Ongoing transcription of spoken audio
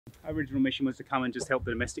Our original mission was to come and just help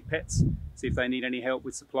the domestic pets, see if they need any help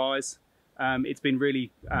with supplies. It's been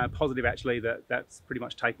really positive actually that that's pretty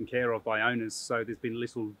much taken care of by owners, so there's been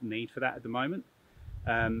little need for that at the moment.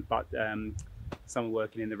 But someone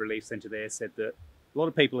working in the relief centre there said that a lot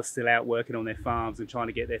of people are still out working on their farms and trying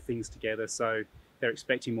to get their things together, so they're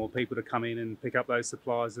expecting more people to come in and pick up those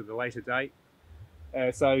supplies at a later date.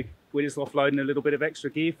 So we're just offloading a little bit of extra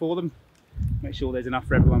gear for them, make sure there's enough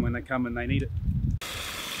for everyone when they come and they need it.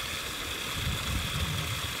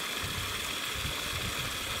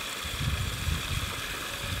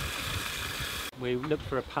 We looked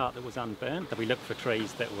for a part that was unburnt. We looked for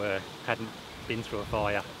trees that hadn't been through a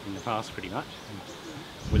fire in the past pretty much.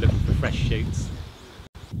 And we're looking for fresh shoots.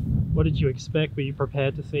 What did you expect? Were you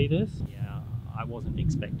prepared to see this? Yeah, I wasn't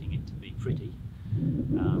expecting it to be pretty.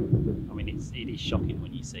 I mean, it is shocking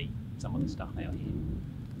when you see some of the stuff out here.